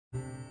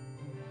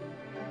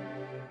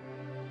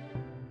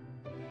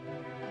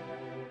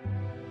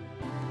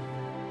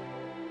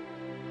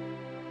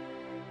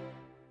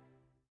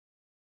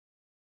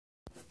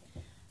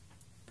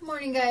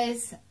morning,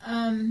 guys.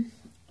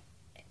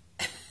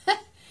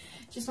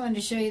 Just wanted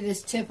to show you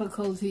this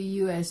typical to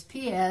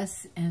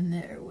USPS and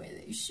their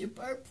way they ship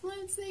our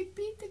plants. They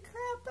beat the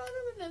crap out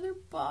of another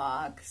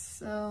box.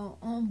 So,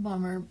 oh,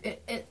 bummer.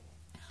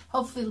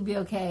 Hopefully it'll be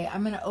okay.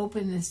 I'm going to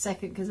open this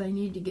second because I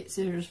need to get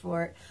scissors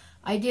for it.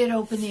 I did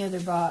open the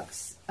other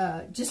box.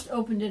 Just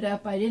opened it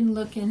up. I didn't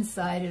look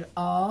inside at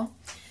all.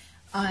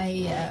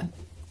 I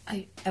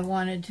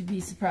wanted to be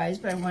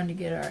surprised, but I wanted to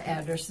get our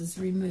addresses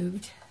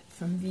removed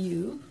from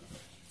view.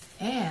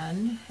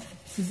 And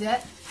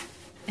Suzette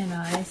and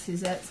I,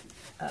 Suzette's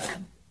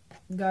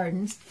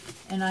Gardens,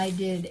 and I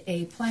did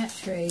a plant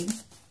trade.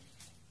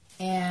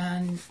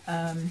 And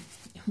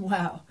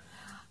wow,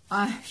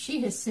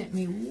 she has sent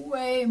me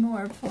way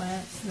more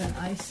plants than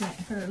I sent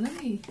her.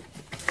 Let me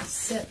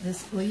set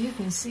this. Well, you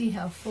can see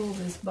how full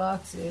this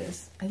box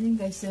is. I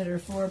think I sent her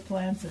 4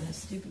 plants and a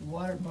stupid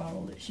water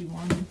bottle that she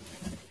wanted.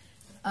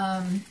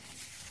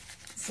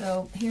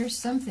 So here's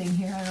something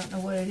here. I don't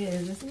know what it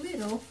is. It's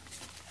little.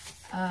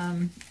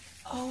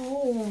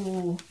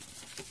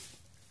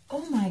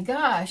 Oh my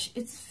gosh!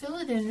 It's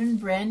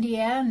philodendron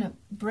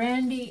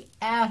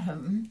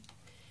brandiatum,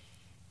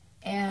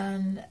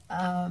 and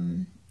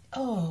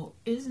oh,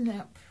 isn't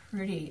that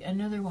pretty?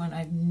 Another one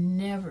I've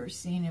never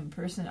seen in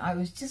person. I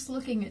was just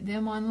looking at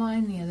them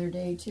online the other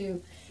day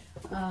too.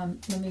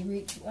 Let me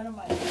reach one of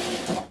my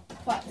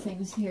pot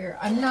things here.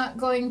 I'm not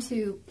going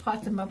to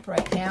pot them up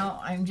right now.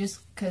 I'm just,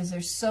 because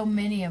there's so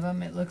many of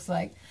them, it looks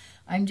like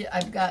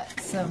I've got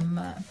some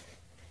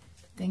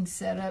things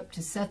set up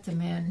to set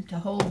them in, to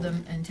hold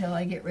them until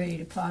I get ready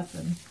to pot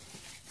them.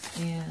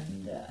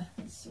 And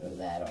let's throw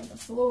that on the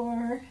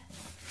floor.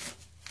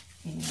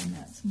 And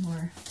that's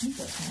more, I think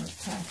that's more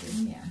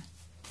packing, yeah.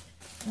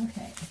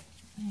 Okay,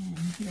 and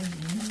here's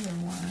another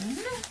one.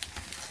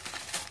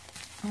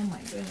 Oh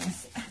my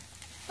goodness.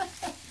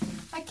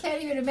 I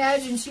can't even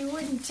imagine. She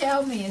wouldn't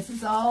tell me. This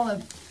is all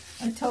a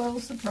total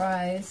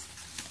surprise.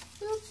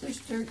 Oops, there's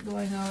dirt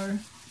going over.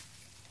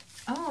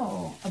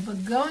 Oh, a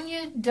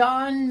begonia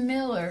Don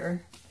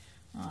Miller.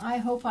 I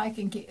hope I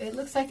can get, it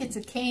looks like it's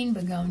a cane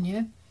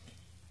begonia.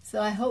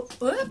 So I hope,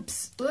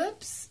 oops.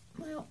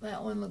 Well,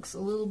 that one looks a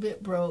little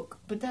bit broke,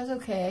 but that's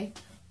okay.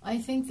 I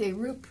think they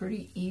root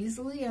pretty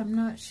easily. I'm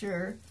not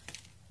sure.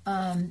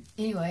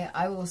 Anyway,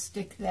 I will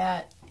stick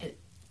that,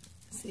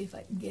 see if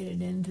I can get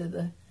it into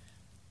the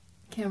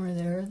camera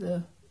there,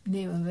 the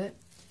name of it.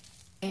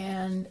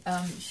 And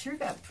sure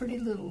got pretty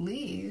little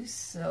leaves,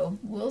 so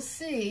we'll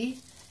see.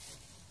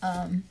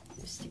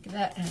 Stick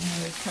that in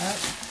another cup.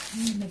 I'm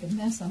going to make a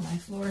mess on my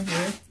floor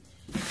here.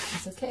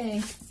 It's okay.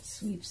 It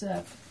sweeps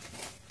up.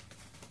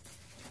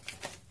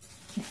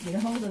 Can't get a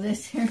hold of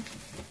this here.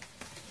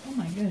 Oh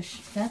my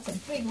gosh, that's a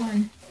big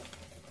one.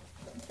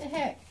 What the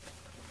heck?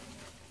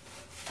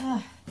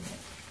 Ah,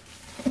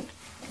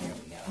 there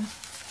we go.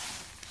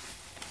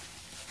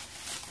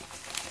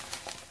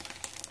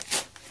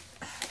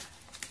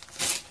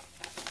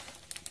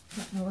 I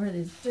don't know where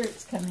this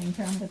dirt's coming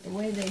from, but the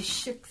way they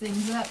ship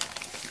things up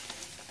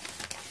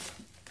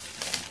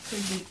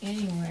could be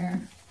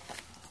anywhere.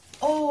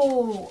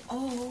 Oh,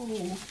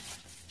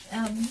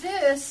 now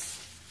this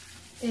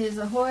is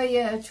a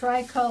Hoya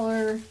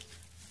tricolor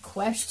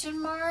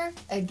question mark.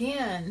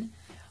 Again,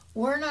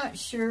 we're not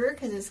sure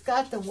because it's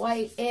got the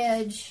white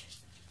edge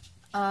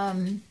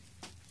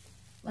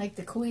like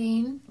the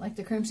queen, like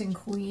the crimson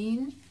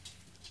queen,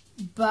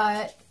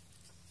 but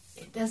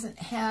it doesn't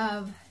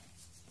have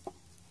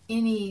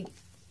any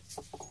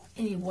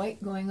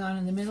white going on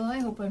in the middle. I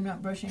hope I'm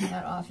not brushing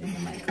that off into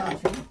my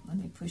coffee. Let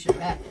me push it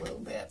back a little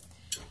bit.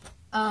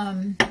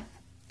 And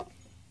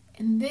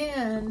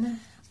then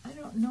I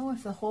don't know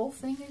if the whole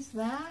thing is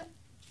that.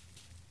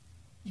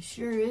 It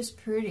sure is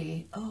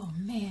pretty. Oh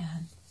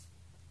man,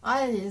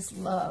 I just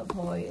love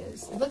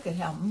Hoyas. Look at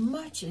how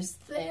much is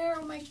there.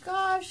 Oh my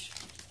gosh.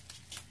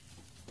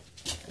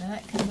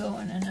 That can go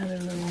in another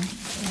little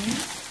thing.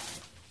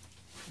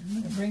 I'm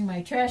going to bring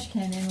my trash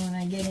can in when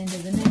I get into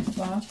the next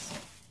box.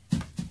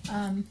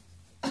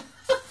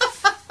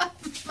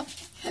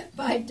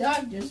 My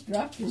dog just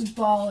dropped his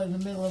ball in the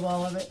middle of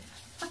all of it.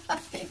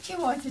 He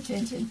wants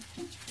attention.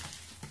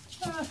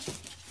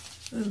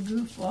 Little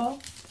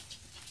goofball.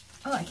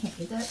 Oh, I can't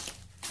get that.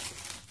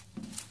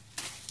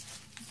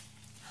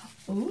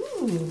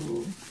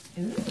 Ooh,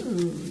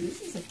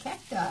 this is a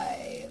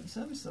cacti of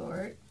some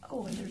sort.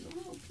 Oh, and there's a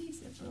little piece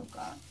that broke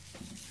off.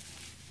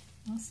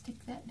 I'll stick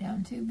that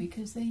down too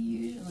because they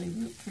usually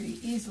root pretty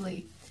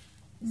easily.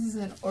 This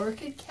is an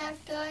orchid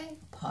cacti,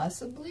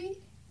 possibly.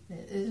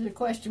 There's a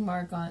question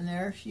mark on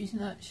there. She's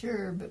not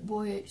sure, but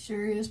boy, it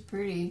sure is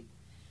pretty.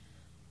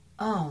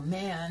 Oh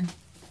man,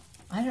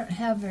 I don't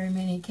have very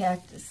many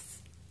cacti.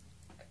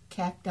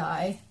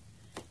 Let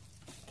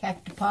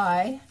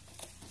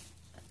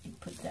me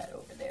put that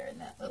over there in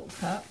that little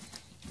cup.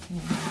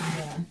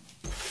 And,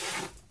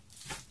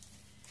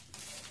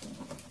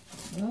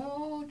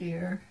 oh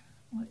dear,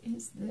 what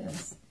is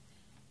this?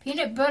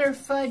 Peanut butter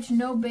fudge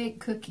no-bake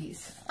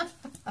cookies.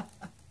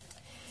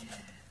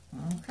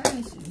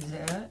 Okay,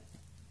 Suzette.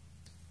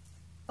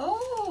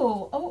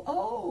 Oh,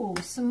 oh,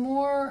 some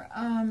more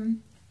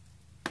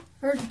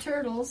herd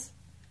turtles.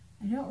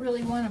 I don't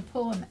really want to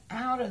pull them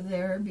out of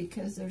there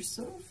because they're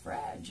so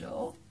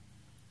fragile.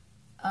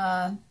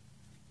 Ripsalis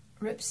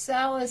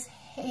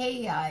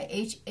hayi,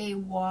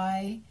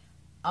 H-A-Y-I,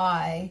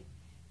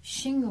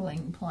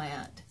 shingling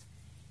plant.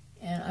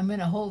 And I'm going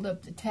to hold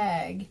up the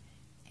tag,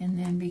 and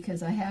then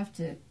because I have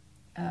to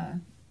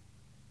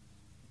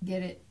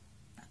get it,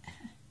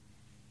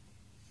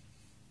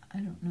 I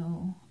don't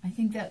know. I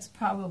think that's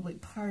probably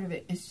part of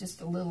it. It's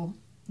just a little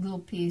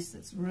piece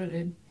that's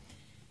rooted.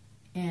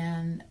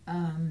 And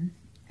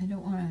I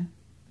don't want to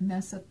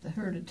mess up the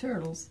herd of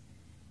turtles.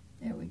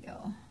 There we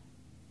go.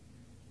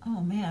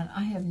 Oh man,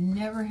 I have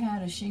never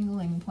had a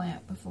shingling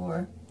plant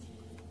before.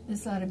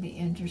 This ought to be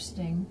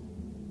interesting.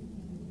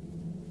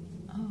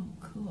 Oh,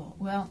 cool.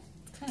 Well,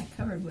 it's kind of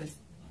covered with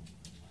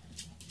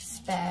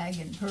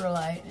spag and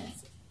perlite.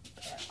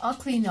 I'll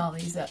clean all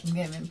these up and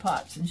get them in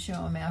pots and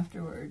show them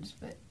afterwards.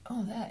 But,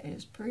 oh, that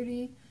is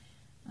pretty.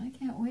 I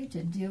can't wait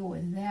to deal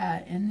with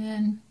that. And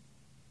then,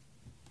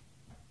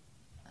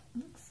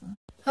 looks like,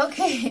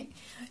 okay,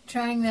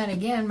 trying that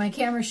again. My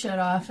camera shut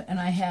off and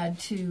I had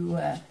to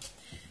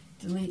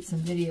delete some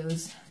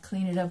videos,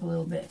 clean it up a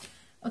little bit.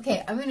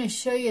 Okay, I'm going to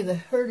show you the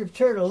herd of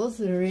turtles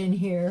that are in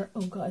here.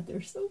 Oh, God,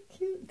 they're so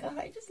cute. God,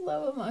 I just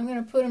love them. I'm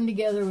going to put them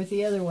together with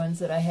the other ones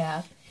that I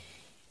have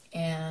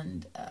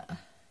and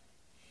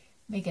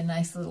make a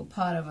nice little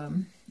pot of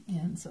them.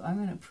 And so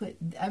I'm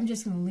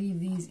just going to leave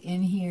these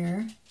in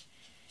here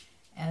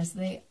as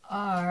they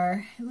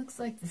are. It looks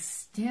like the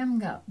stem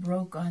got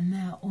broke on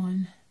that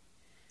one.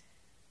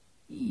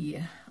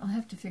 Yeah, I'll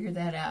have to figure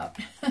that out.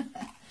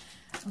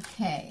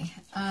 Okay,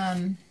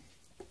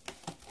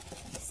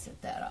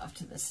 set that off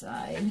to the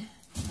side.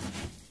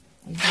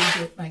 I did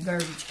get my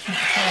garbage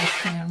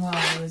trash can while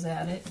I was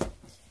at it.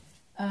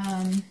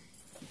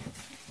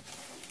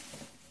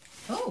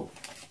 Oh,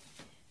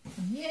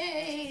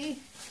 yay!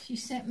 She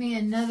sent me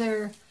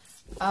another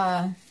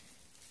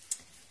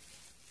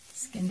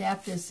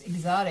Scindaptus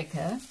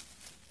exotica,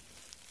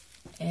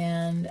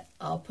 and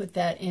I'll put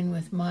that in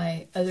with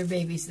my other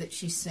babies that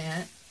she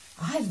sent.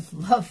 I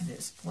love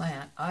this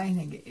plant. I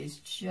think it is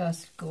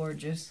just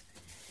gorgeous.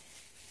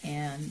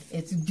 And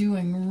it's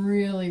doing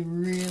really,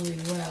 really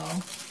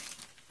well.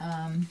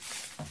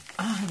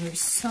 There's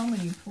so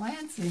many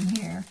plants in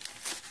here.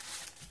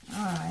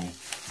 All right,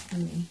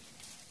 let me.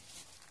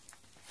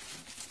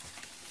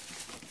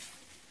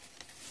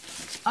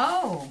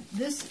 Oh,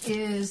 this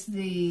is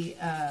the,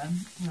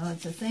 well,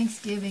 it's a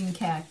Thanksgiving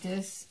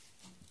cactus,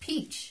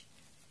 peach.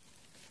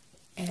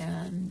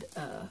 And,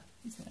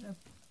 is that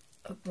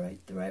up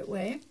right the right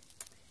way?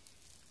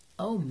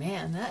 Oh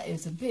man, that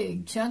is a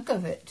big chunk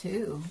of it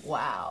too.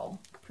 Wow,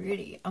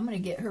 pretty. I'm going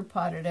to get her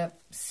potted up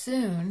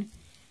soon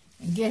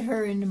and get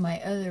her into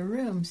my other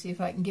room, see if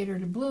I can get her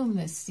to bloom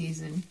this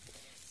season.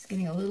 It's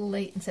getting a little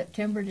late in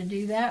September to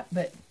do that,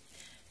 but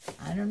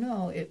I don't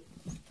know.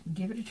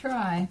 Give it a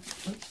try.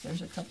 Oops,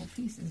 there's a couple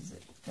pieces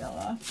that fell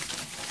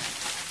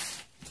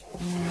off.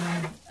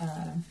 And,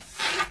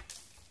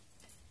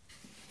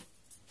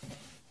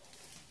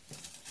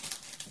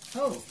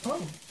 oh.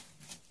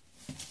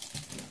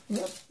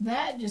 Whoop,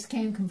 that just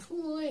came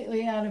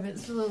completely out of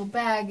its little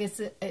bag.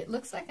 It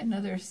looks like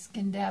another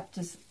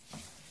Scindaptus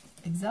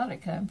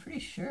exotica. I'm pretty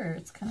sure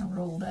it's kind of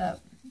rolled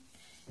up.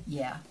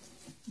 Yeah,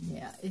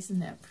 isn't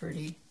that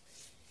pretty?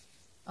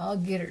 I'll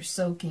get her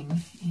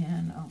soaking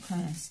and I'll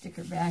kind of stick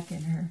her back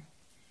in her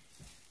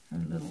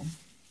little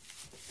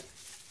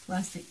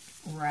plastic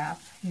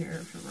wrap here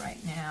for right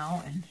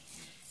now and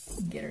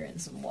get her in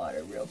some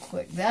water real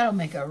quick. That'll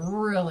make a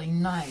really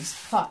nice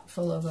pot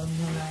full of them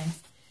when I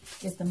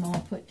get them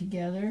all put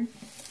together.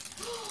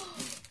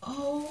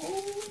 Oh,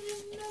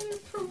 another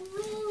Peru.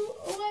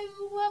 Oh, I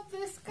love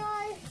this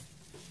guy.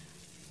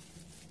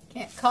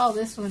 Can't call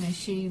this one a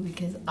she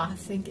because I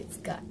think it's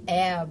got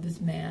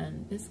abs,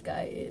 man. This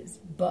guy is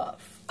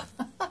buff.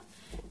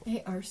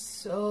 They are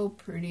so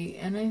pretty,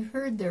 and I've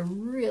heard they're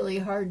really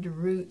hard to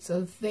root,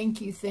 so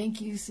thank you,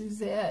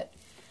 Suzette.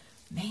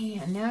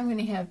 Man, now I'm going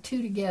to have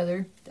two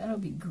together. That'll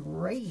be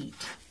great.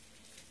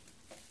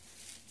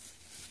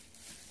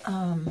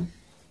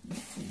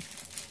 Let's see.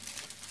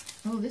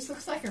 Oh, this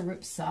looks like a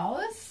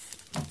Ripsalis.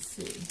 Let's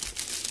see.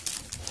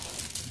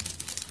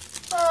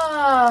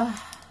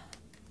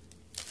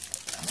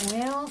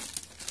 Well,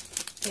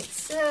 it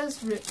says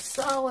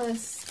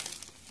Ripsalis.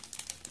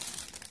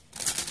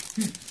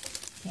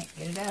 Can't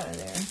get it out of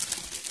there.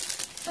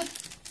 I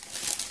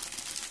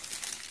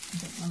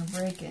don't want to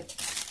break it.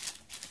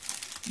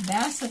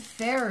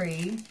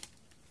 Bassiferi.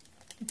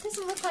 It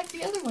doesn't look like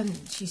the other one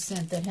she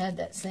sent that had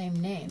that same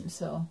name,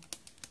 so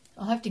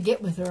I'll have to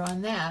get with her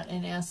on that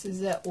and ask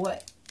Suzette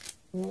what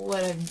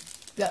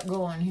I've got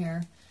going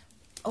here.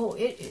 Oh,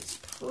 it is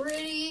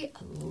pretty.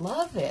 I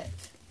love it.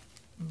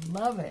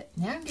 Love it.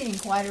 Now I'm getting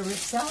quite a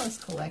Ripsalis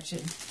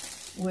collection,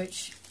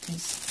 which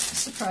is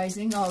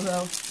surprising,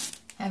 although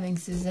having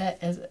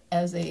Suzette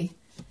as a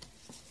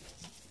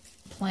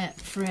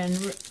plant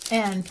friend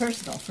and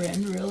personal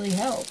friend really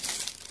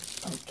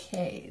helps.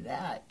 Okay,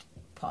 that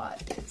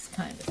pot is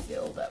kind of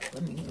filled up.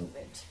 Let me move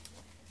it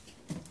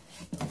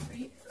over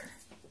here.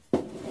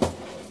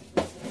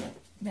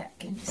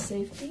 Back into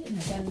safety, and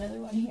I got another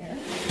one here.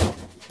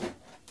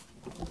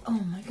 Oh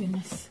my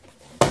goodness.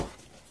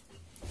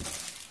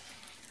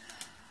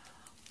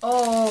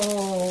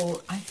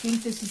 Oh, I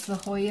think this is the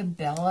Hoya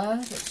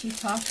Bella that she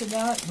talked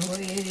about.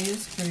 Boy, it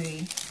is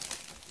pretty.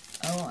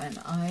 Oh, and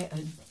I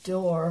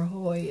adore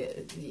Hoya.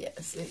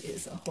 Yes, it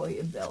is a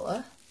Hoya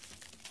Bella.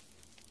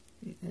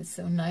 It's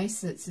so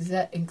nice that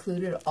Suzette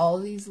included all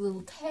these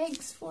little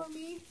tags for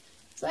me.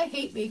 So I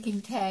hate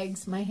making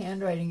tags. My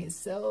handwriting is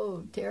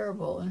so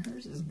terrible, and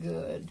hers is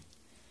good.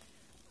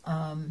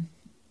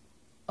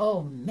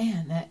 Oh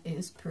man, that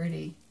is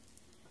pretty.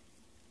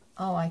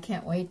 Oh, I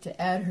can't wait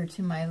to add her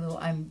to my little,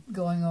 I'm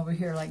going over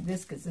here like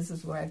this because this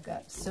is where I've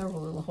got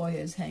several little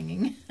Hoyas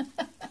hanging.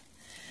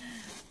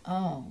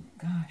 Oh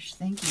gosh,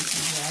 thank you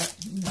for that.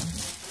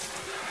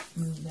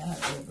 Move that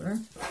over.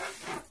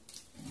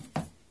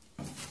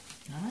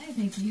 I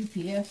think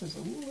UPS is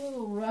a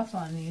little rough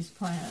on these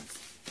plants.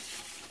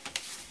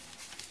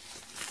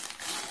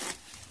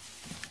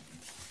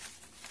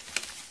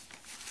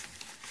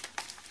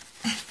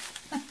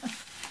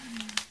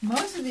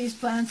 Most of these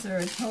plants are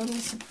a total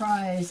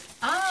surprise.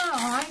 Oh,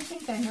 I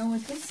think I know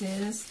what this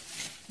is.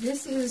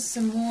 This is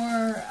some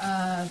more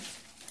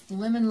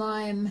lemon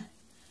lime.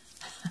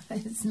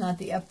 It's not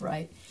the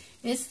upright.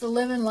 It's the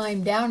lemon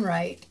lime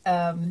downright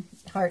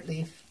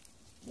heartleaf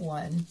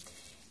one.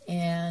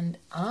 And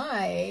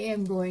I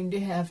am going to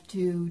have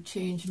to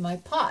change my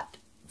pot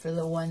for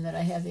the one that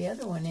I have the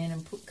other one in,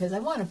 because I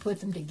want to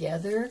put them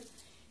together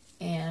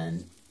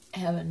and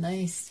have a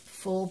nice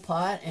full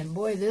pot. And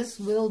boy, this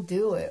will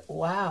do it.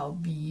 Wow,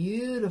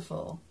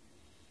 beautiful.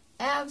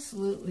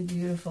 Absolutely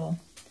beautiful.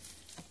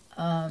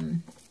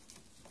 And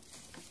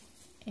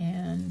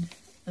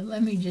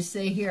let me just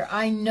say here,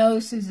 I know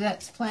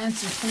Suzette's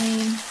plants are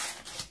clean,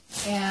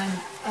 and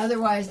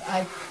otherwise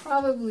I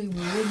probably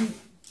wouldn't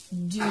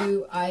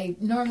do,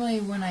 normally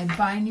when I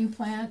buy new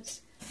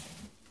plants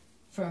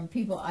from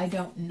people I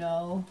don't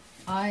know,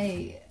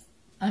 I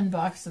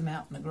unbox them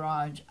out in the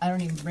garage. I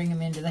don't even bring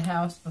them into the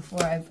house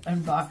before I've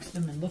unboxed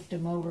them and looked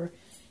them over.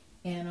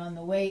 And on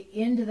the way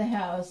into the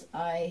house,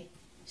 I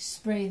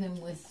spray them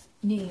with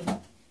neem.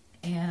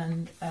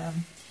 And,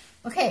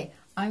 okay,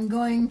 I'm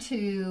going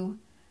to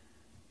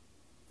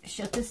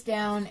shut this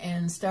down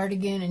and start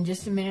again in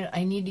just a minute.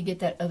 I need to get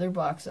that other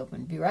box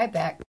open. Be right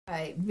back.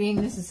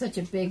 Being this is such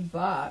a big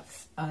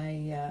box,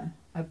 I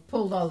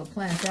pulled all the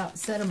plants out and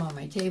set them on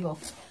my table.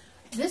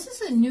 This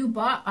is a new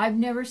box. I've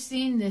never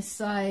seen this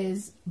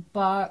size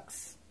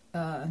box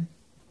at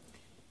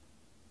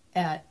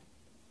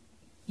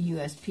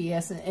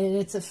USPS, and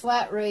it's a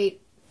flat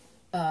rate,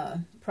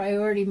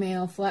 priority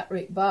mail flat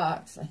rate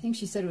box. I think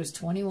she said it was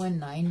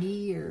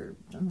 $21.90 or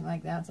something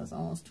like that, so it's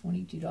almost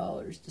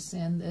 $22 to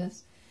send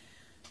this.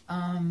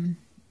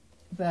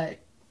 But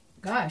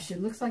gosh,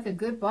 it looks like a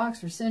good box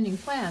for sending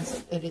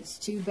plants, and it's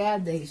too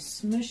bad they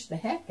smushed the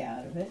heck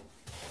out of it.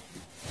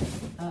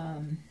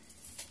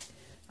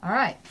 All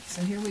right,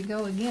 so here we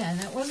go again.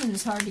 That wasn't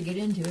as hard to get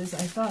into as I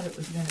thought it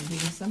was going to be.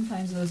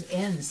 Sometimes those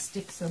ends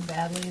stick so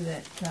badly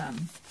that,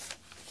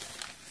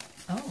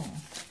 oh,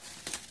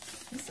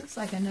 this looks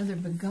like another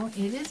begonia.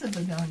 It is a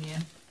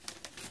begonia.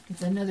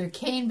 It's another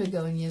cane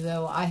begonia,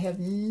 though. I have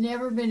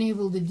never been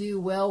able to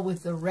do well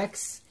with the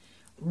Rex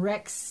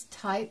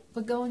type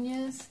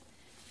begonias.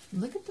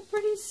 Look at the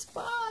pretty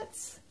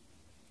spots.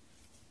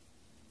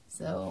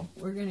 So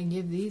we're going to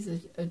give these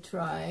a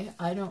try.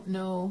 I don't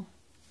know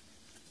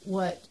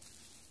what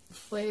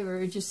flavor.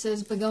 It just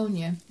says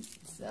begonia.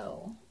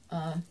 So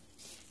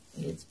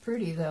it's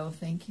pretty, though.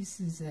 Thank you,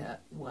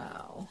 Suzette.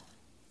 Wow.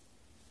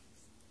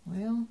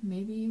 Well,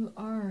 maybe you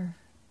are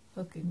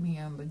hooking me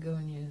on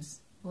begonias.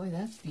 Boy,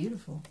 that's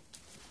beautiful.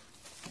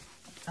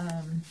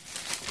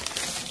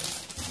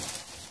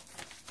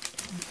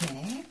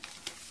 Okay.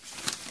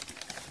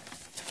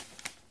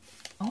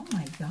 Oh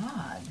my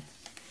God.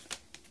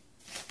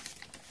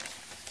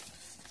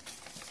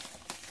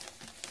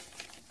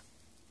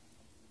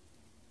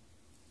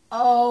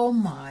 Oh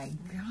my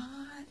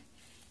God.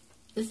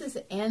 This is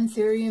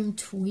Anthurium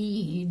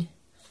tweed.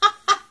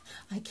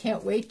 I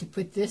can't wait to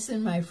put this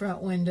in my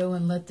front window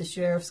and let the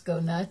sheriffs go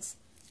nuts.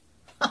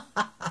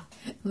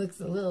 Looks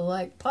a little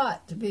like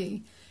pot to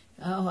me.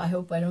 Oh, I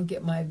hope I don't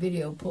get my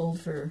video pulled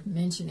for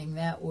mentioning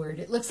that word.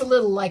 It looks a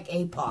little like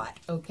a pot,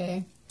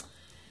 okay?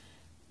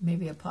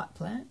 Maybe a pot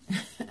plant.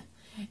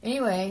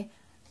 Anyway,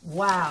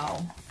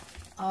 wow.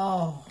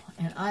 Oh,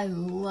 and I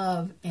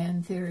love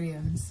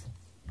anthuriums.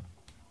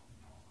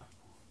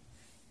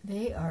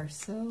 They are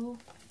so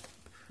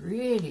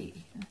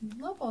pretty.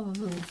 I love all the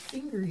little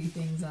fingery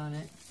things on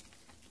it.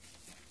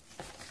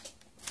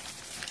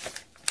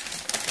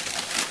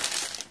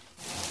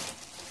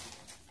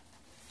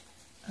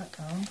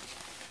 Uh-oh.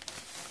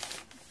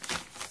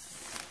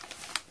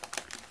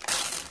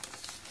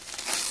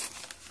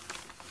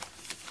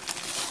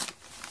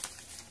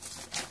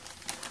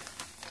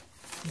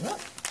 Yep.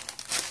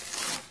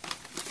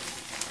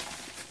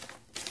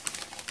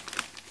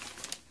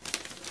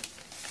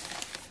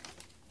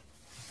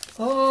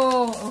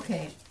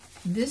 Okay,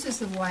 this is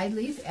the wide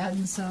leaf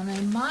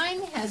Adansona.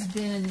 Mine has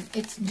been,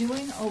 it's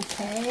doing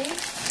okay,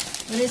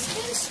 but it's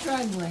been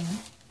struggling.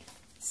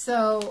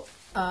 So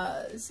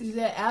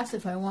Suzette asked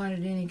if I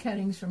wanted any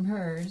cuttings from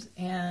hers,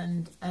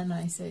 and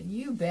I said,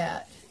 you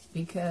bet,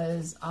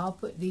 because I'll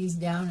put these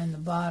down in the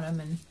bottom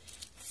and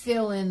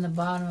fill in the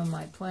bottom of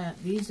my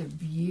plant. These are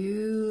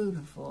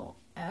beautiful,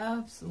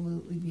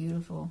 absolutely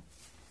beautiful.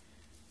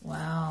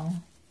 Wow.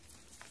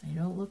 They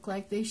don't look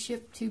like they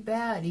shipped too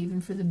bad,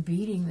 even for the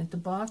beating that the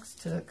box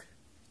took.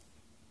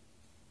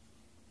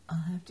 I'll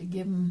have to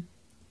give them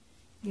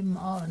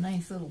all a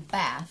nice little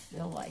bath.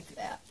 They'll like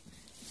that.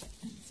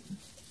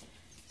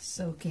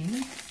 Soaking.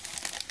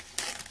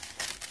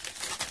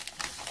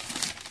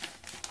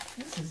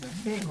 This is a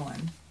big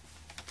one.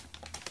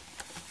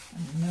 I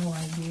have no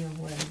idea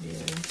what it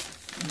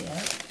is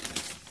yet.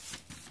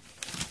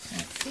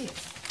 Let's see it.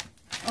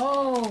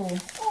 Oh,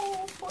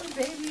 poor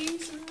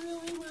babies are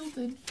really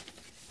wilted.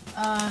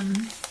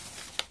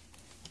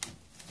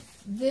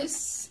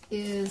 This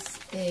is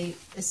a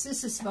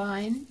cissus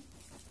vine,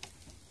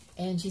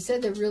 and she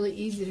said they're really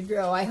easy to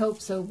grow. I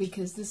hope so,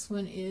 because this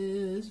one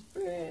is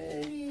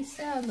pretty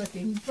sad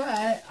looking,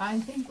 but I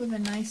think with a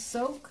nice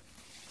soak,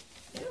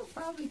 it'll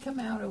probably come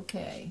out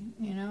okay.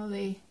 You know,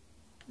 they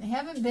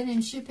haven't been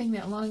in shipping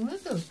that long. Look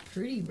at those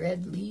pretty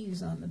red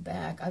leaves on the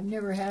back. I've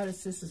never had a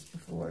cissus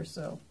before,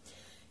 so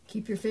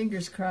keep your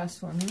fingers crossed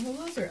for me. Well,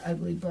 those are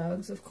ugly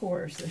bugs, of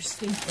course. They're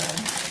stink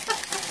bugs.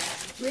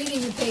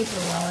 Reading the paper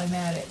while I'm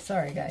at it.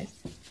 Sorry, guys.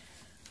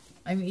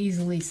 I'm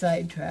easily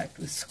sidetracked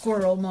with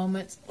squirrel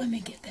moments. Let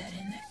me get that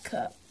in that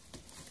cup.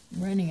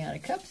 I'm running out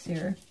of cups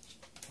here.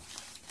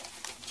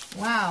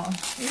 Wow,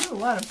 there's a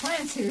lot of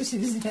plants here,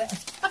 Suzette.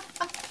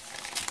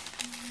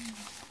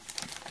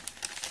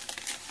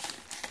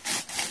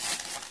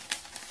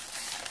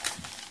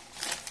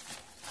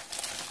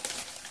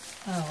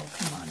 Oh,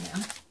 come on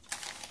now.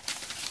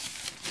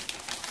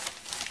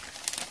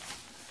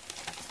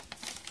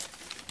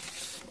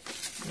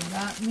 You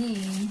got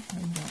me. I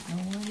don't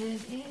know what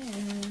it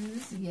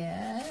is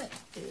yet.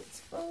 It's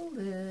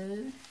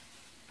folded.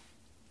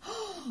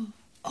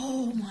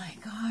 Oh my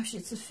gosh,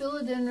 it's a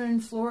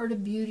Philodendron Florida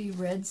Beauty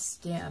red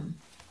stem.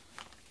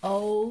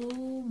 Oh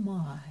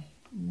my,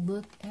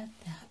 look at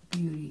that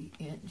beauty.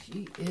 And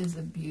she is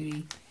a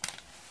beauty.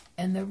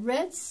 And the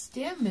red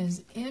stem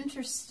is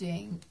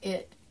interesting.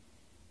 It's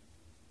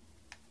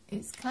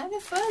kind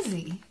of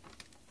fuzzy.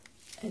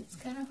 It's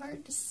kind of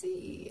hard to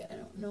see. I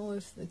don't know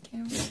if the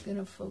camera's going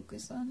to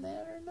focus on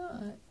that or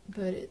not.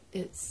 But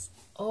it's,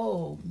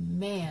 oh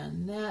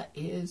man, that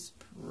is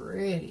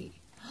pretty.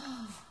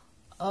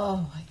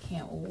 Oh, I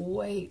can't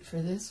wait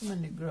for this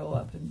one to grow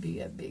up and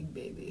be a big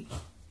baby.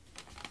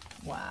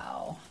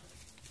 Wow.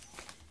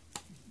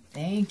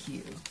 Thank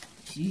you.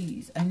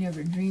 Jeez, I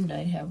never dreamed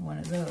I'd have one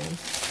of those.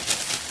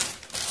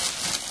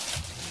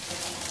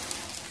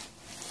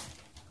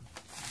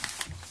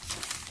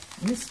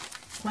 This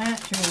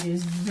plant trade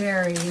is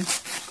very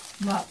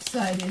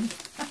lopsided,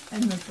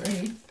 I'm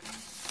afraid.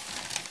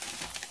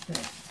 But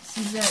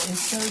Suzette is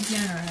so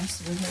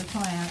generous with her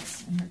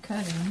plants and her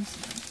cuttings.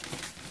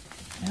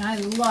 And I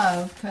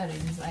love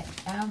cuttings. I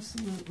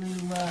absolutely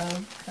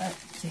love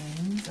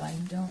cuttings. I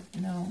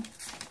don't know.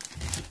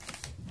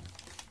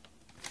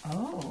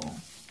 Oh.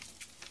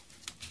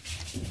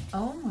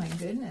 Oh my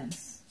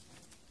goodness.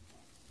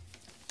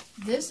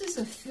 This is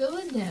a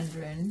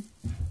Philodendron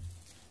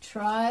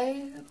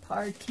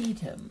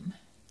tripartitum.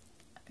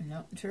 I'm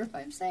not sure if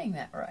I'm saying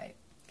that right.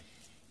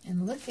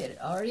 And look at it,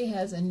 already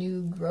has a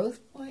new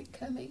growth point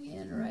coming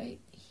in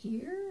right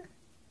here.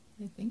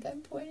 I think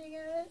I'm pointing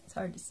at it. It's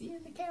hard to see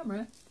in the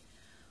camera.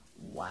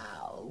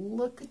 Wow,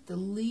 look at the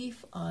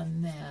leaf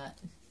on that.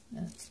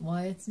 That's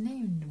why it's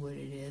named what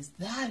it is.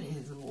 That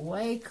is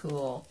way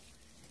cool.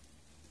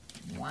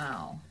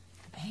 Wow,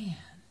 man.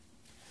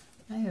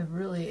 I have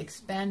really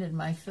expanded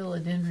my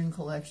philodendron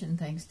collection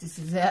thanks to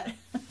Suzette.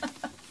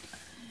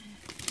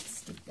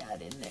 Stick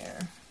that in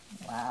there.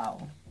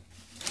 Wow.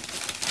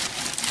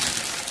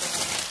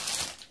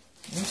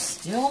 There's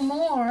still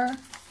more.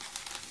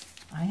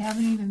 I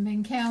haven't even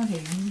been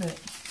counting, but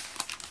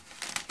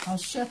I'll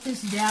shut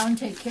this down,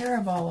 take care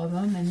of all of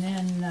them, and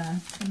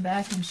then come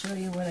back and show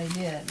you what I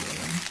did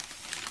with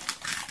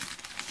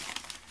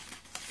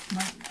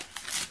them.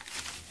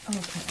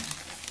 Okay.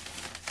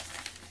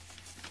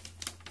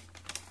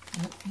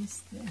 What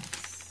is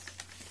this?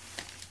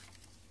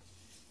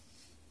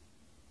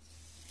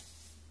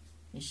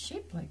 It's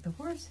shaped like the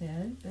horse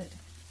head, but...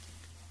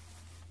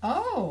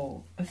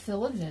 Oh! A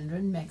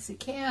Philodendron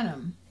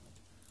mexicanum.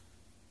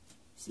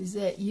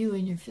 Suzette, you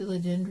and your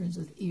philodendrons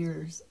with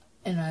ears.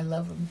 And I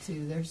love them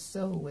too. They're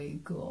so way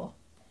cool.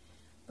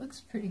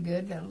 Looks pretty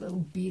good. Got a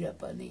little beat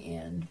up on the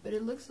end, but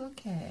it looks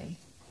okay.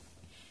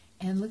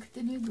 And look at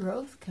the new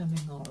growth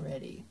coming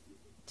already.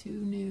 2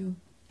 new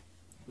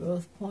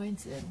growth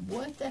points, and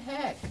what the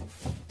heck?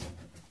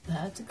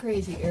 That's a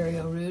crazy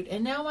aerial root.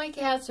 And now my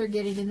cats are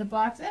getting in the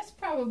box. That's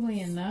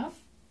probably enough.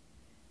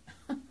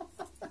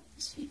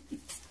 Jeez.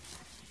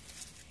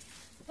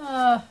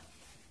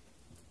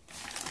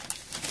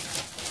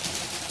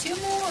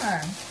 2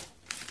 more.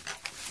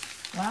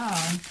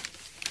 Wow.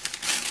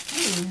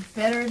 Ooh,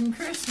 better than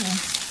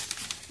Christmas.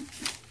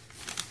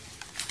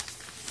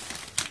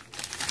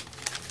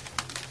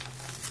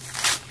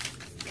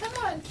 Come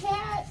on,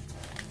 cat.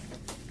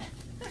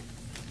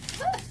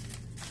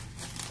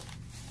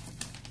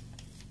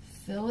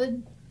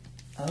 Philid.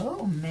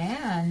 Oh,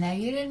 man. Now,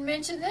 you didn't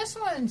mention this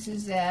one,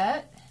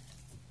 Suzette.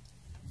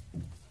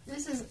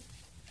 This is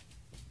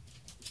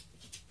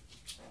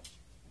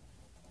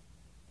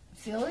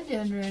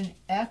Philodendron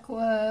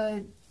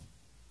Aqua.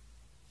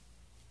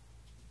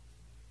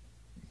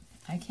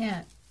 I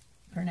can't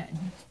pronounce.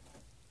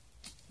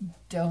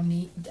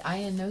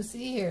 INOC.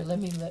 Here, let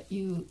me let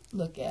you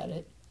look at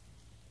it.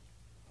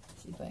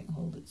 See if I can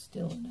hold it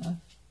still enough.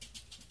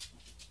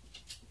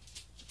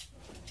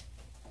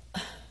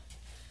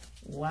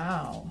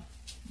 Wow,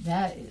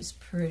 that is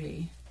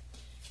pretty.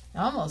 It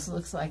almost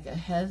looks like it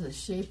has the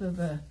shape of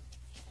a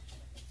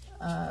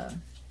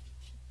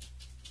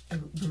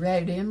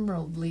red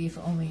emerald leaf,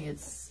 only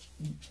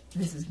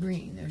this is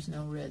green. There's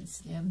no red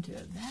stem to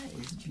it. That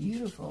is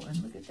beautiful. And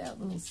look at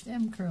that little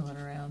stem curling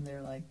around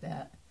there like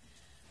that.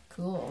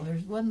 Cool.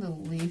 There's one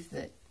little leaf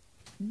that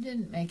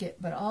didn't make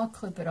it, but I'll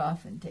clip it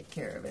off and take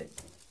care of it.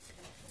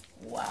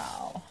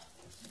 Wow.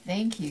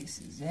 Thank you,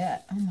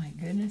 Suzette. Oh my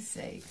goodness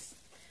sakes.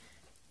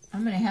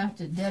 I'm going to have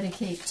to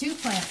dedicate 2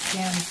 plant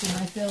stems to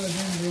my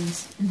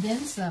philodendrons and then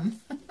some.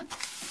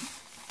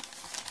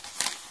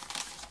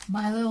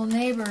 My little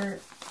neighbor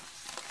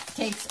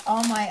takes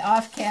all my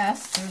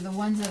offcasts, or the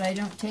ones that I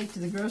don't take to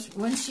the grocery.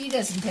 Ones she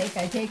doesn't take,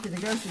 I take to the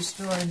grocery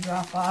store and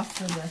drop off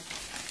to the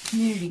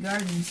community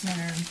garden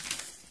center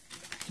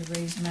to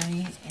raise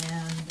money.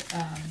 And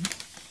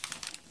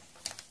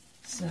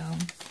so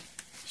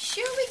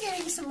she'll be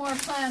getting some more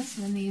plants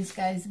when these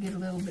guys get a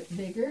little bit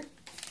bigger.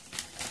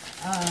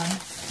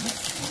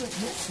 Let's see what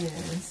this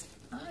is.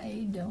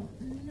 I don't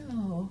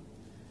know.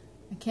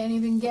 I can't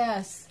even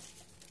guess.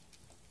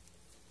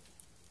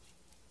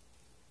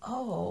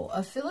 Oh,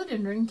 a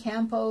Philodendron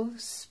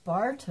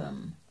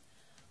campospartum.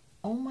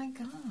 Oh my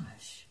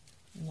gosh.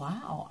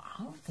 Wow,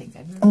 I don't think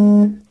I've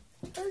ever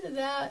heard of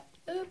that.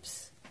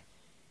 Oops.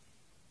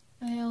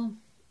 Well,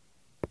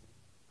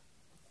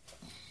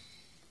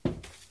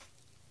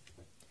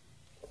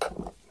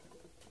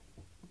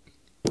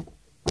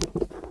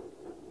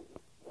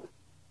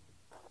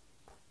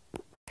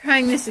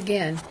 trying this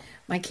again.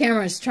 My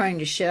camera is trying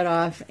to shut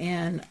off,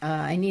 and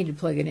I need to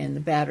plug it in. The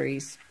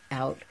battery's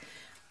out.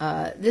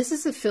 This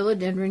is a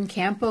Philodendron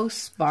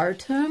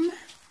campospartum.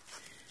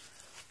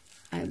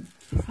 I'm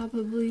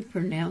probably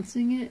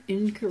pronouncing it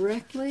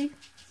incorrectly.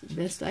 It's the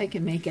best I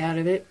can make out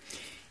of it.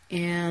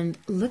 And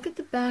look at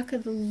the back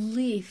of the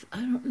leaf. I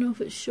don't know if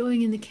it's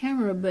showing in the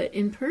camera, but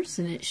in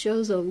person it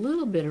shows a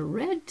little bit of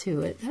red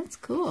to it. That's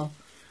cool.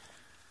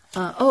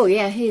 Oh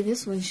yeah, hey,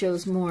 this one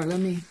shows more. Let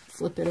me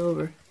flip it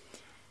over.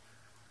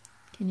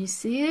 Can you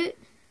see it?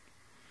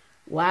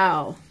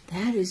 Wow,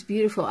 that is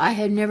beautiful. I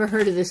had never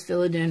heard of this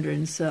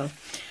philodendron, so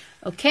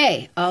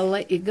okay, I'll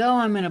let you go.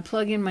 I'm going to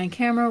plug in my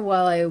camera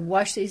while I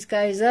wash these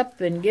guys up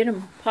and get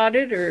them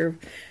potted or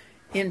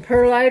in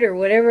perlite or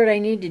whatever I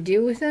need to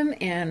do with them,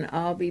 and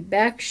I'll be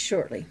back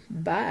shortly.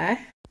 Bye.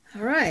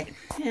 All right,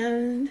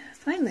 and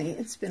finally,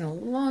 it's been a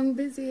long,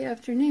 busy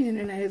afternoon,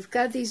 and I've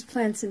got these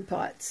plants in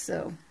pots,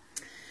 so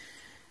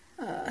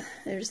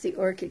there's the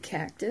orchid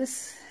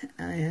cactus,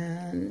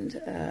 and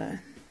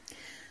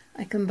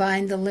I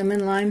combined the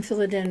lemon lime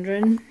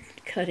philodendron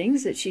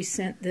cuttings that she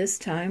sent this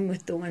time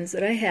with the ones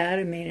that I had.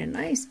 I made a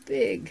nice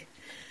big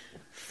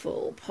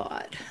full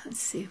pot.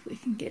 Let's see if we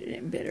can get it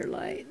in better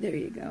light. There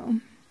you go.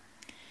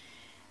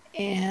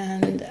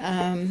 And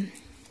I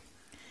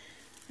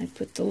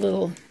put the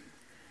little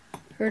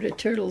herd of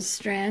turtles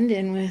strand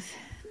in with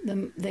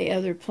the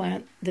other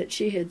plant that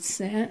she had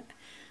sent.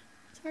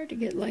 It's hard to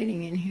get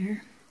lighting in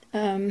here.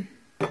 And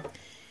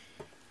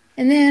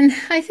then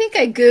I think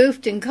I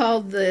goofed and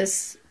called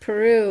this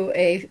Peru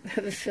a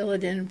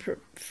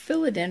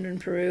philodendron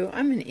Peru.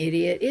 I'm an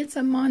idiot. It's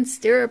a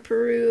Monstera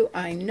Peru.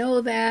 I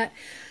know that.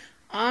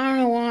 I don't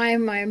know why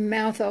my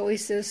mouth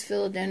always says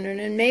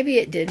philodendron, and maybe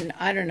it didn't.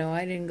 I don't know.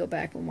 I didn't go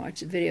back and watch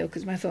the video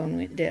because my phone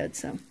went dead.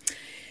 So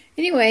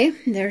anyway,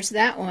 there's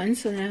that one.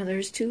 So now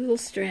there's 2 little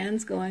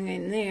strands going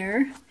in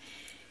there.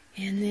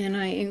 And then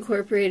I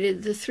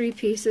incorporated the 3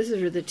 pieces,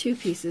 or the 2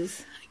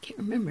 pieces, I can't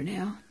remember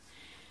now,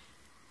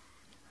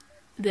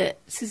 that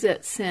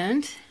Suzette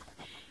sent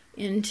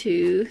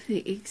into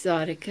the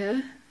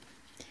Exotica.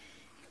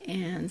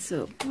 And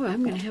so, boy,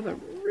 I'm going to have a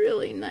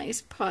really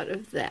nice pot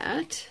of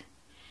that.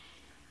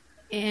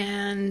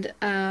 And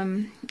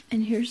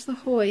here's the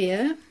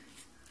Hoya.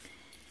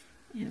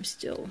 I'm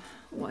still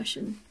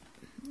washing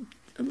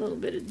a little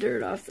bit of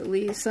dirt off the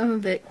leaves. Some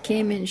of it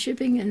came in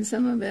shipping and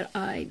some of it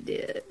I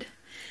did.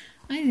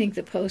 I think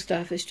the post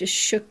office just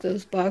shook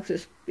those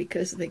boxes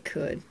because they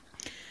could.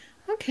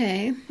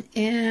 Okay,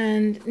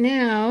 and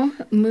now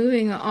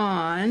moving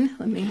on,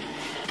 let me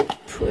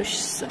push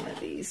some of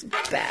these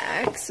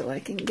back so I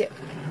can get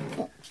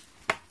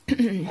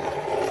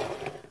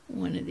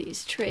one of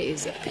these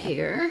trays up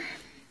here.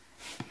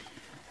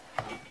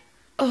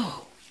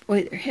 Oh,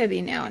 boy, they're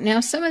heavy now. Now,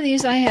 some of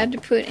these I had to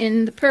put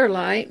in the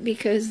perlite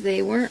because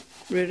they weren't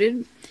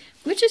rooted,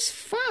 which is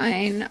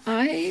fine.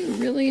 I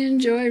really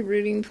enjoy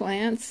rooting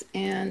plants.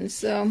 And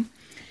so,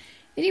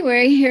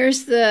 anyway,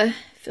 here's the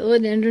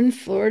Philodendron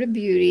Florida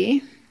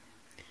Beauty.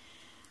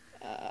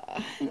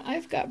 And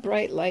I've got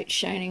bright light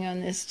shining on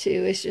this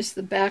too. It's just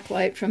the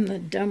backlight from the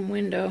dumb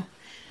window.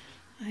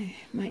 I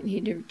might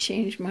need to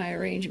change my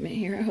arrangement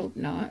here. I hope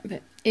not.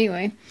 But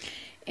anyway,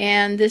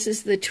 and this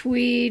is the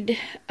Tweed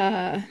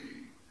Anthurium.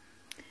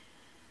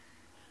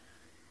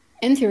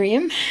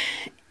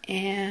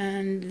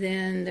 And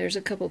then there's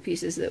a couple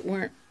pieces that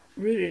weren't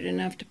rooted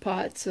enough to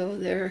pot, so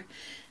they're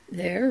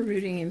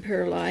rooting in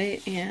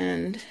perlite.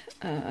 And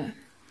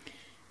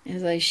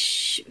as I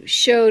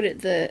showed at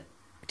the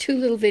 2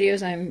 little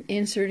videos I'm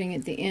inserting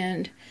at the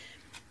end,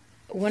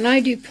 when I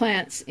do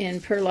plants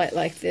in perlite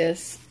like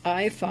this,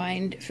 I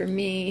find for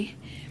me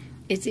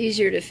it's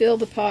easier to fill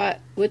the pot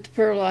with the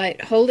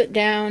perlite, hold it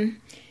down,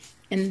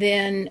 and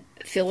then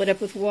fill it up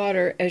with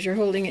water as you're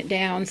holding it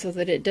down so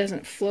that it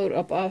doesn't float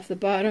up off the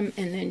bottom,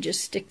 and then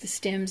just stick the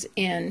stems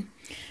in.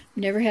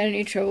 Never had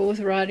any trouble with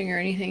rotting or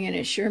anything, and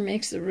it sure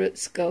makes the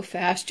roots go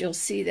fast. You'll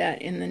see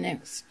that in the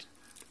next,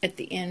 at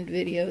the end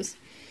videos.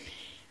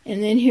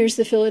 And then here's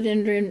the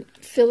Philodendron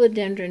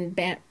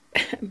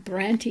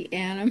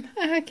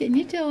Brantianum. Can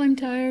you tell I'm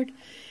tired?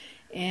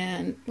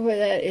 And boy,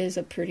 that is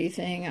a pretty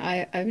thing.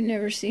 I've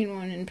never seen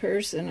one in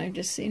person. I've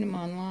just seen them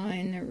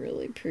online. They're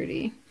really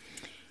pretty.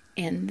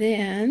 And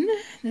then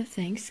the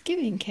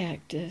Thanksgiving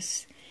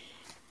cactus.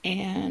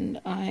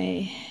 And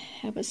I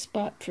have a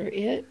spot for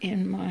it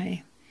in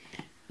my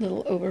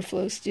little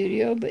overflow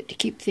studio. But to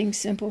keep things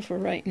simple for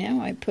right now,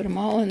 I put them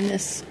all in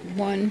this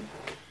one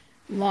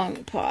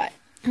long pot.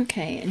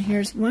 Okay, and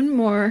here's one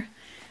more.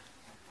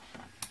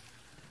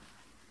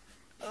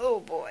 Oh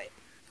boy.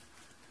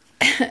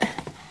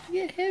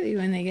 Get heavy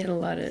when they get a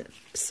lot of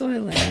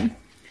soil in them.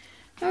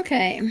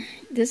 Okay,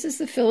 this is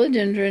the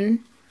Philodendron,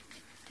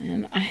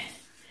 and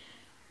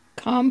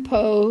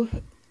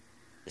Compospartum.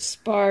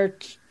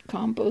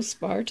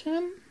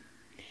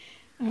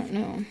 I don't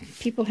know.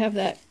 People have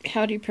that,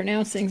 how do you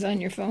pronounce things on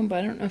your phone,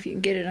 but I don't know if you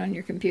can get it on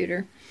your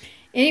computer.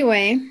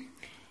 Anyway,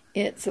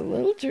 it's a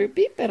little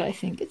droopy, but I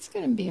think it's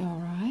going to be all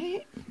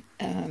right.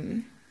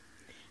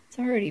 It's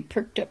already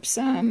perked up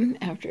some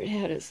after it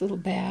had its little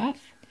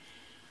bath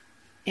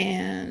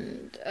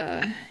and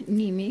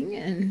neeming.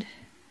 And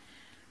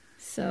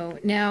so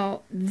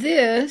now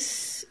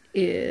this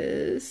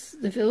is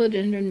the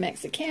Philodendron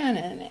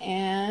Mexicanum,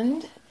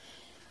 and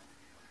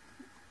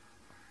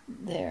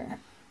there,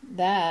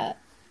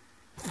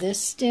 this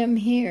stem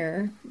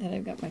here that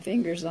I've got my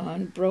fingers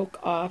on broke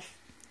off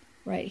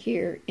right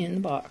here in the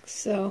box.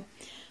 So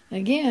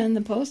again,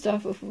 the post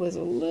office was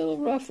a little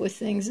rough with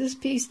things. This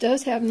piece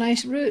does have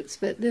nice roots,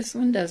 but this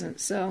one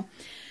doesn't. So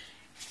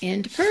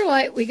into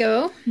perlite we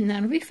go, and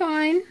that'll be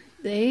fine.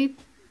 They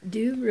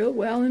do real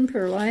well in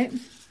perlite.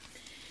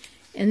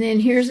 And then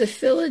here's a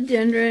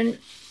Philodendron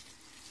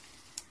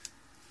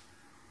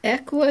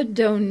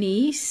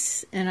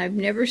Ecuadonice, and I've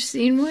never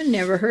seen one,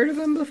 never heard of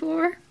them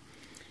before.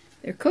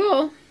 They're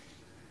cool.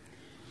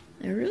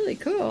 They're really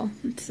cool.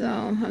 So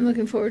I'm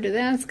looking forward to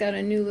that. It's got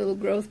a new little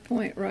growth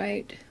point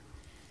right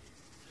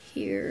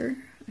here.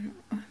 I don't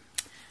know.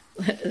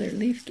 Their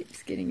leaf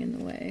keeps getting in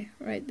the way.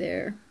 Right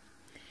there.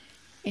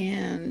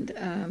 And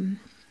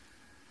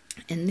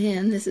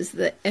then this is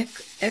the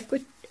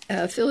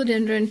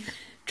Philodendron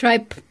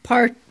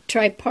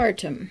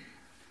tripartum.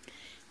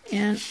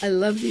 And I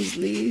love these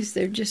leaves.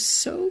 They're just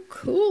so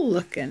cool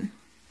looking.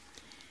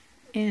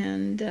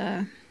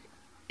 And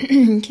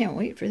can't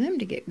wait for them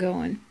to get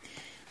going.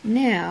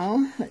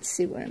 Now, let's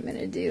see what I'm going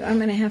to do. I'm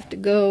going to have to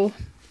go.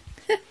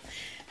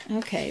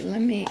 Okay,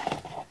 let me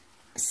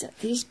set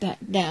these back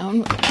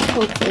down,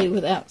 hopefully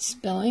without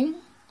spilling.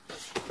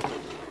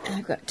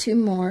 I've got 2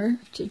 more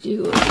to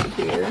do over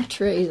here,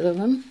 trays of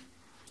them.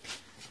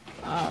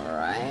 All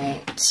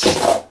right.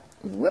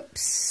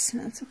 Whoops,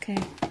 that's okay.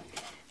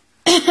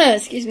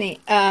 Excuse me.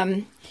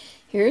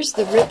 Here's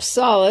the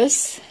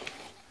Ripsalis,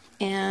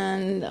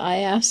 and I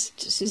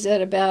asked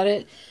Suzette about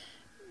it.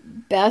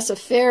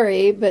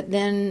 Bassiferi, but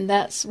then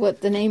that's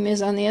what the name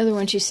is on the other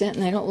one she sent,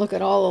 and they don't look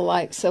at all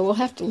alike, so we'll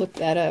have to look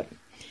that up.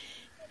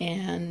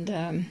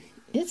 And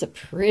it's a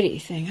pretty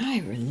thing.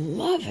 I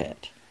love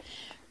it.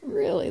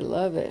 Really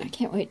love it. I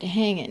can't wait to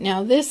hang it.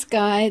 Now this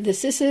guy, the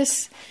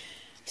Cissus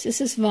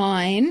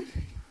vine,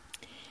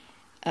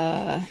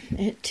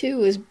 it too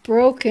was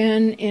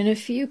broken in a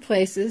few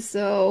places,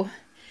 so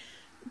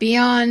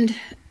beyond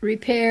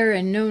repair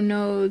and no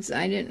nodes,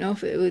 I didn't know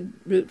if it would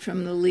root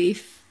from the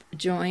leaf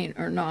joint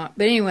or not.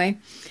 But anyway,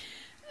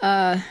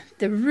 the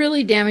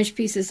really damaged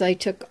pieces I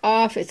took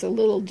off. It's a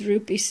little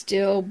droopy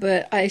still,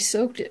 but I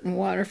soaked it in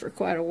water for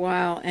quite a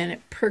while, and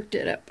it perked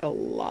it up a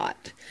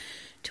lot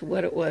to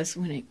what it was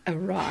when it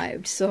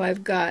arrived. So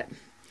I've got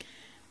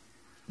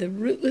the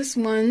rootless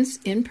ones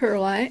in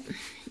perlite.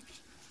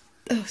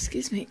 Oh,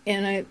 excuse me.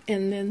 And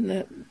then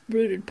the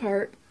rooted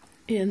part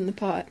in the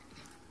pot.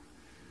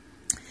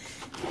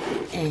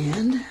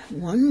 And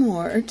one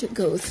more to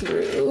go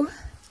through.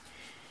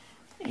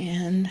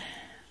 And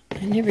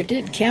I never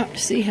did count to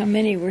see how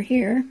many were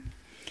here.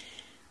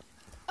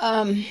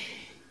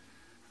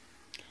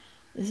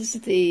 This is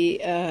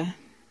the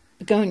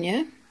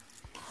begonia.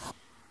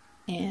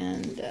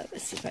 And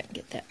let's see if I can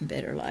get that in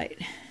better light.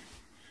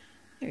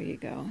 There you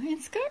go.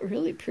 It's got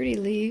really pretty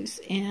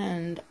leaves,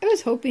 and I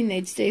was hoping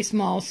they'd stay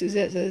small.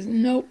 Suzette says,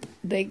 nope,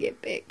 they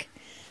get big.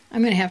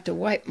 I'm going to have to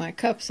wipe my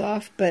cups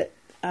off, but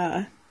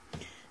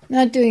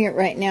not doing it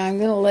right now. I'm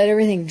going to let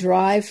everything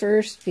dry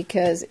first,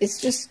 because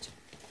it's just,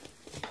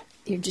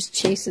 you're just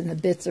chasing the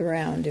bits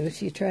around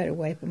if you try to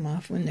wipe them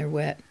off when they're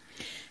wet.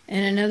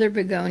 And another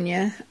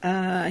begonia.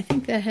 I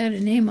think that had a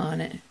name on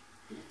it.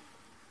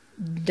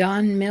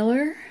 Don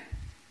Miller.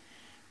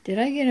 Did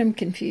I get them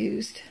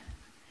confused?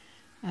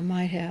 I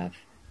might have.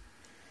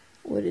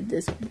 What did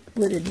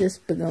this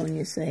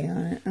begonia say on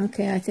it?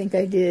 Okay, I think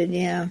I did,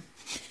 yeah.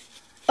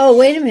 Oh,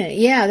 wait a minute.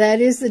 Yeah,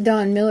 that is the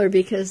Don Miller,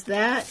 because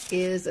that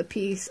is a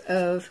piece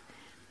of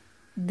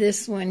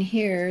this one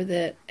here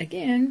that,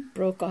 again,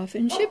 broke off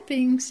in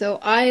shipping. So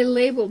I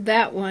labeled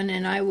that one,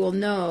 and I will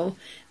know,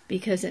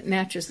 because it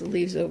matches the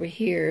leaves over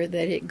here,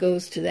 that it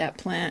goes to that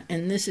plant.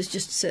 And this is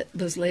just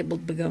was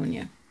labeled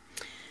begonia.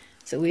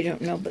 So we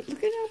don't know, but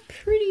look at how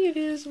pretty it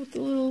is with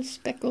the little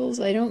speckles.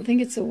 I don't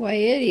think it's a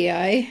Waiitii.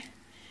 I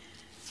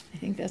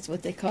think that's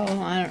what they call them.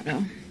 I don't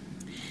know.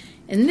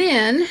 And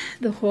then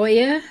the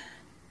Hoya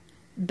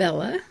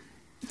Bella.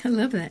 I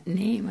love that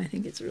name. I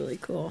think it's really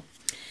cool.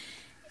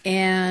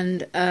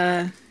 And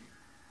of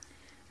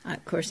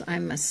course,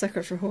 I'm a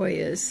sucker for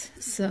Hoyas.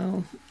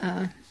 So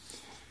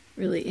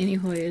really, any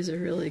Hoyas are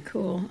really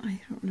cool.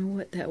 I don't know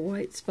what that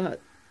white spot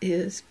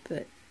is,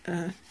 but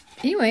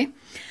anyway.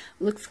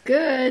 Looks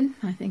good.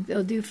 I think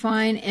they'll do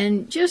fine.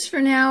 And just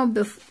for now,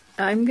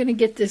 I'm going to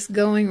get this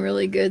going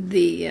really good,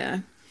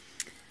 the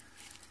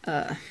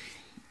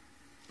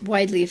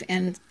wide-leaf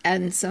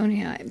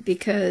Adansonii,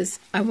 because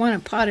I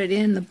want to pot it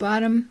in the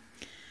bottom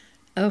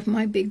of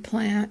my big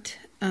plant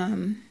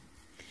and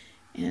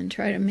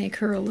try to make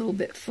her a little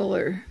bit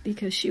fuller,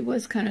 because she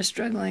was kind of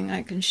struggling.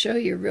 I can show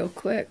you real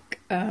quick.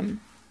 If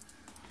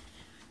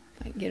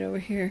I can get over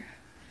here.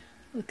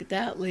 Look at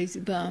that lazy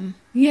bum.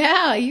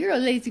 Yeah, you're a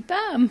lazy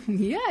bum.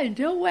 Yeah,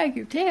 don't wag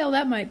your tail.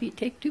 That might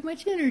take too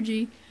much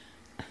energy.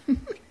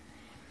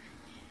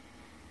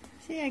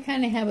 See, I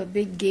kind of have a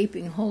big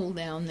gaping hole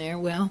down there.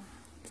 Well,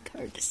 it's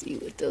hard to see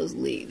with those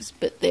leaves,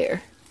 but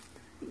there.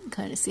 You can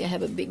kind of see I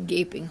have a big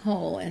gaping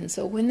hole. And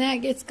so when that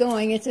gets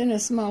going, it's in a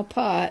small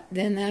pot.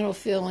 Then that'll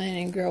fill in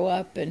and grow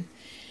up. And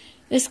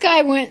this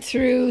guy went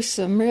through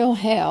some real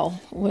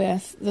hell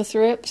with the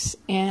thrips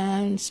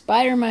and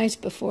spider mites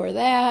before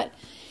that.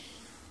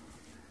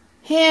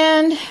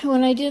 And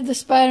when I did the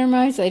spider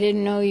mites, I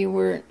didn't know you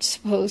weren't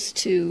supposed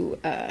to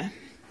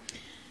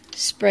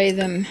spray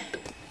them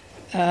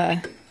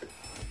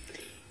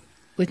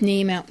with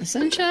neem out in the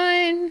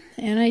sunshine.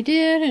 And I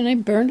did, and I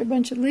burned a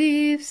bunch of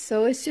leaves.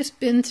 So it's just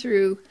been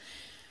through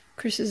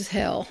Chris's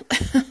hell.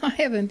 I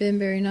haven't been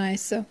very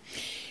nice. So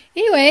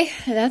anyway,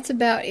 that's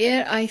about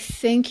it. I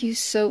thank you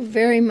so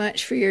very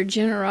much for your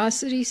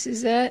generosity,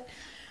 Suzette.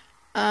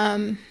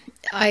 I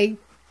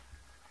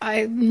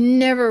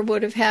never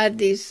would have had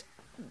these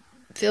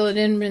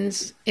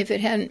philodendrons if it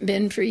hadn't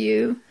been for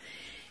you,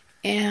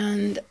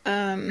 and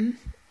I'm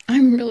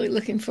really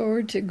looking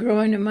forward to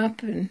growing them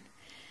up and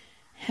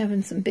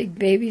having some big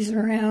babies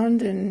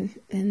around, and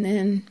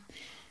then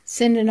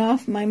sending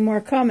off my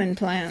more common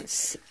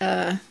plants.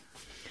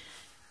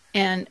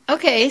 And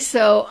okay,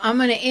 so I'm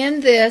going to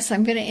end this.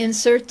 I'm going to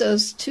insert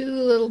those 2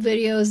 little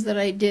videos that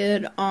I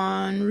did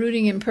on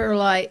rooting in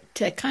perlite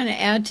to kind of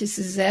add to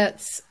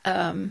Suzette's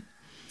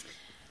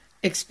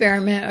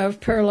experiment of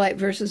perlite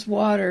versus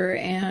water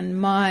and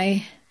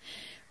my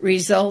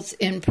results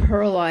in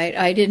perlite.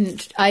 I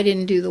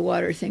didn't do the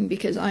water thing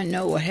because I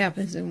know what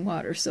happens in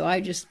water, so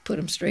I just put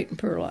them straight in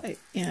perlite.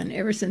 And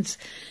ever since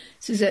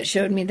Suzette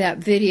showed me that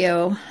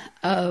video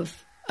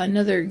of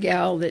another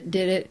gal that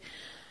did it,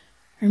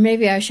 or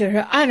maybe I showed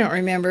her, I don't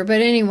remember,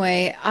 but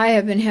anyway, I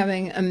have been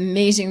having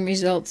amazing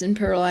results in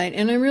perlite,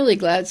 and I'm really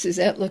glad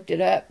Suzette looked it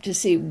up to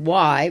see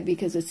why,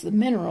 because it's the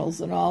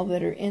minerals and all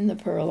that are in the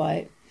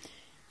perlite.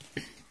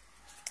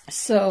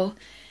 So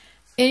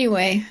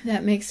anyway,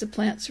 that makes the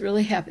plants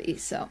really happy.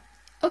 So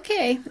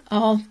okay,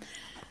 I'll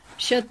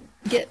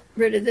get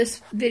rid of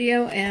this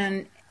video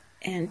and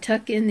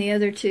tuck in the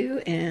other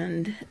 2,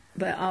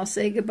 but I'll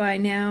say goodbye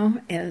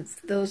now, as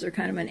those are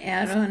kind of an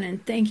add-on.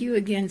 And thank you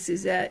again,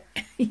 Suzette.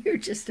 You're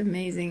just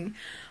amazing.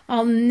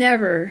 I'll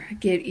never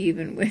get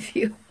even with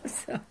you.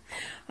 So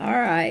all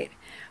right,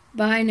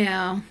 bye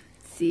now.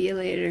 See you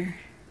later.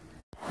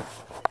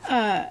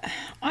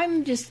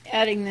 I'm just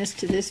adding this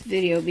to this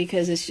video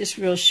because it's just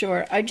real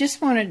short. I just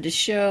wanted to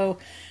show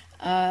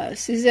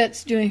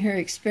Suzette's doing her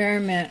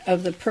experiment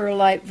of the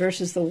perlite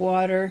versus the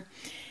water.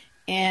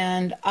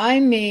 And I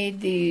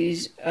made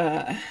these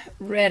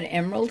red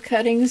emerald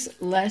cuttings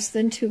less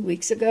than 2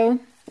 weeks ago.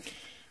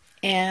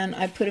 And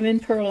I put them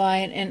in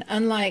perlite. And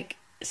unlike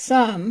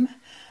some,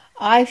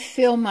 I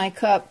fill my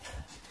cup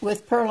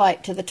with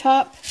perlite to the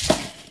top,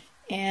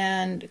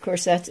 and of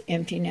course that's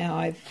empty now.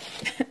 I've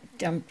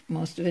dumped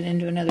most of it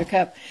into another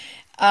cup.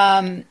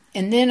 And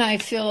then I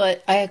fill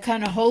it, I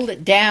kind of hold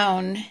it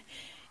down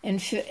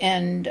and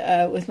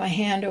with my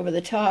hand over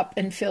the top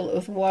and fill it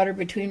with water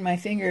between my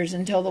fingers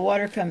until the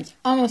water comes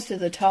almost to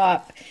the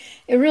top.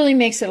 It really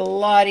makes it a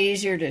lot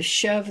easier to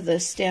shove the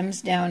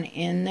stems down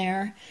in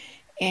there.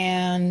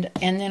 And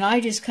then I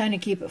just kind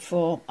of keep it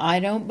full. I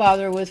don't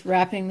bother with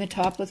wrapping the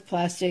top with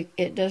plastic.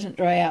 It doesn't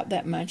dry out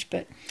that much,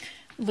 but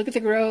look at the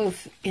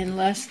growth in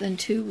less than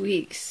 2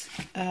 weeks.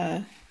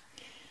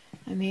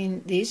 I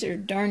mean, these are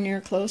darn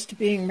near close to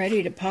being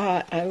ready to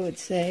pot, I would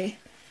say.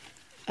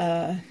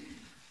 I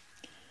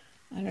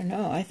don't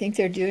know. I think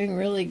they're doing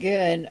really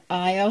good.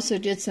 I also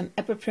did some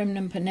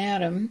Epiprimnum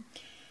pinnatum,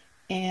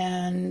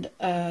 and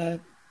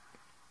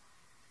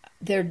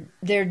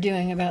they're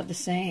doing about the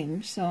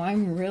same. So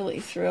I'm really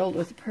thrilled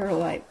with the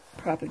perlite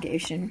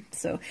propagation.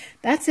 So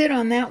that's it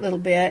on that little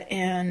bit,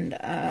 and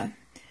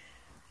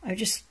I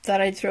just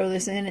thought I'd throw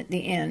this in at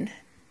the end.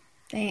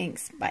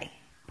 Thanks. Bye.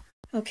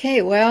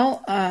 Okay,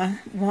 well,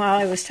 while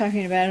I was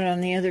talking about it on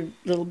the other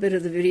little bit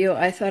of the video,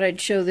 I thought I'd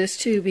show this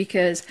too,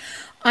 because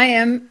I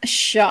am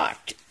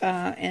shocked,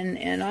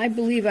 and I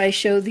believe I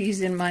showed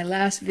these in my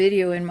last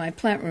video in my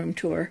plant room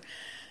tour.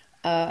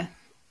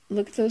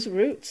 Look at those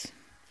roots.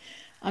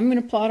 I'm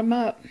going to pot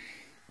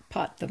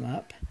them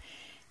up,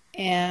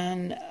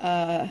 and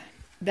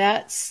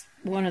that's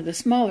one of the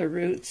smaller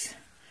roots.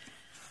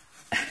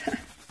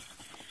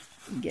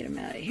 Get them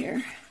out of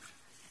here.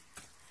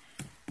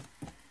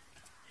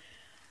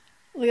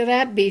 Look at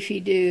that beefy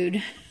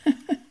dude.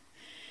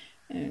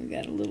 And we've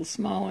got a little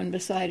small one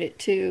beside it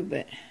too,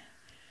 but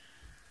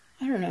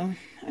I don't know.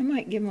 I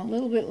might give them a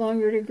little bit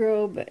longer to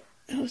grow, but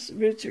those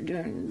roots are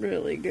doing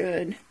really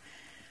good.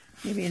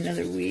 Maybe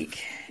another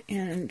week.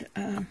 And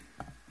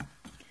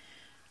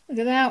look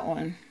at that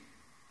one.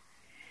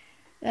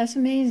 That's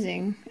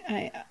amazing.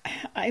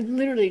 I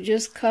literally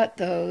just cut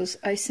those.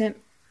 I sent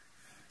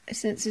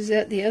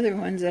Suzette the other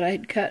ones that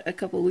I'd cut a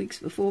couple weeks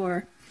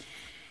before.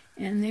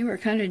 And they were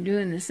kind of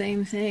doing the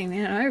same thing.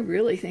 Man, I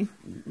really think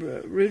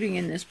rooting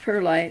in this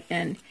perlite,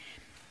 and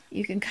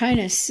you can kind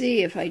of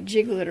see if I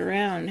jiggle it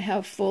around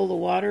how full the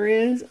water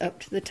is up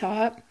to the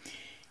top.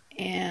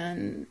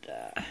 And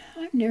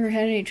I've never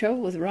had any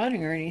trouble with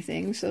rotting or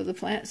anything, so the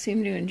plants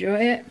seem to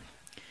enjoy it.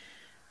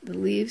 The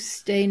leaves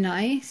stay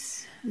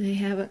nice. They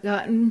haven't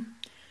gotten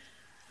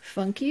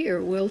funky or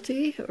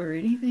wilty or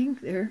anything.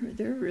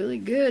 They're really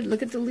good.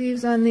 Look at the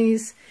leaves on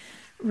these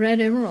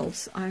red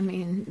emeralds. I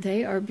mean,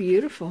 they are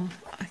beautiful.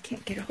 I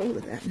can't get a hold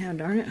of that now,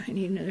 darn it. I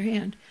need another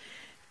hand.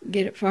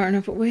 Get it far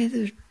enough away.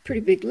 There's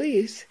pretty big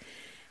leaves.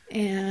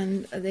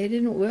 And they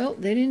didn't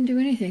wilt. They didn't do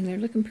anything. They're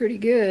looking pretty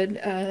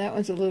good. That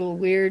one's a little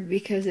weird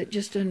because it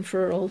just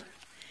unfurled.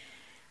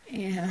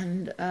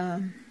 And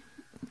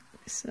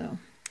so,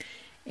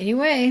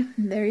 anyway,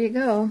 there you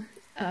go.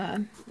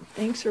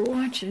 Thanks for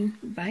watching.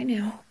 Bye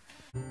now.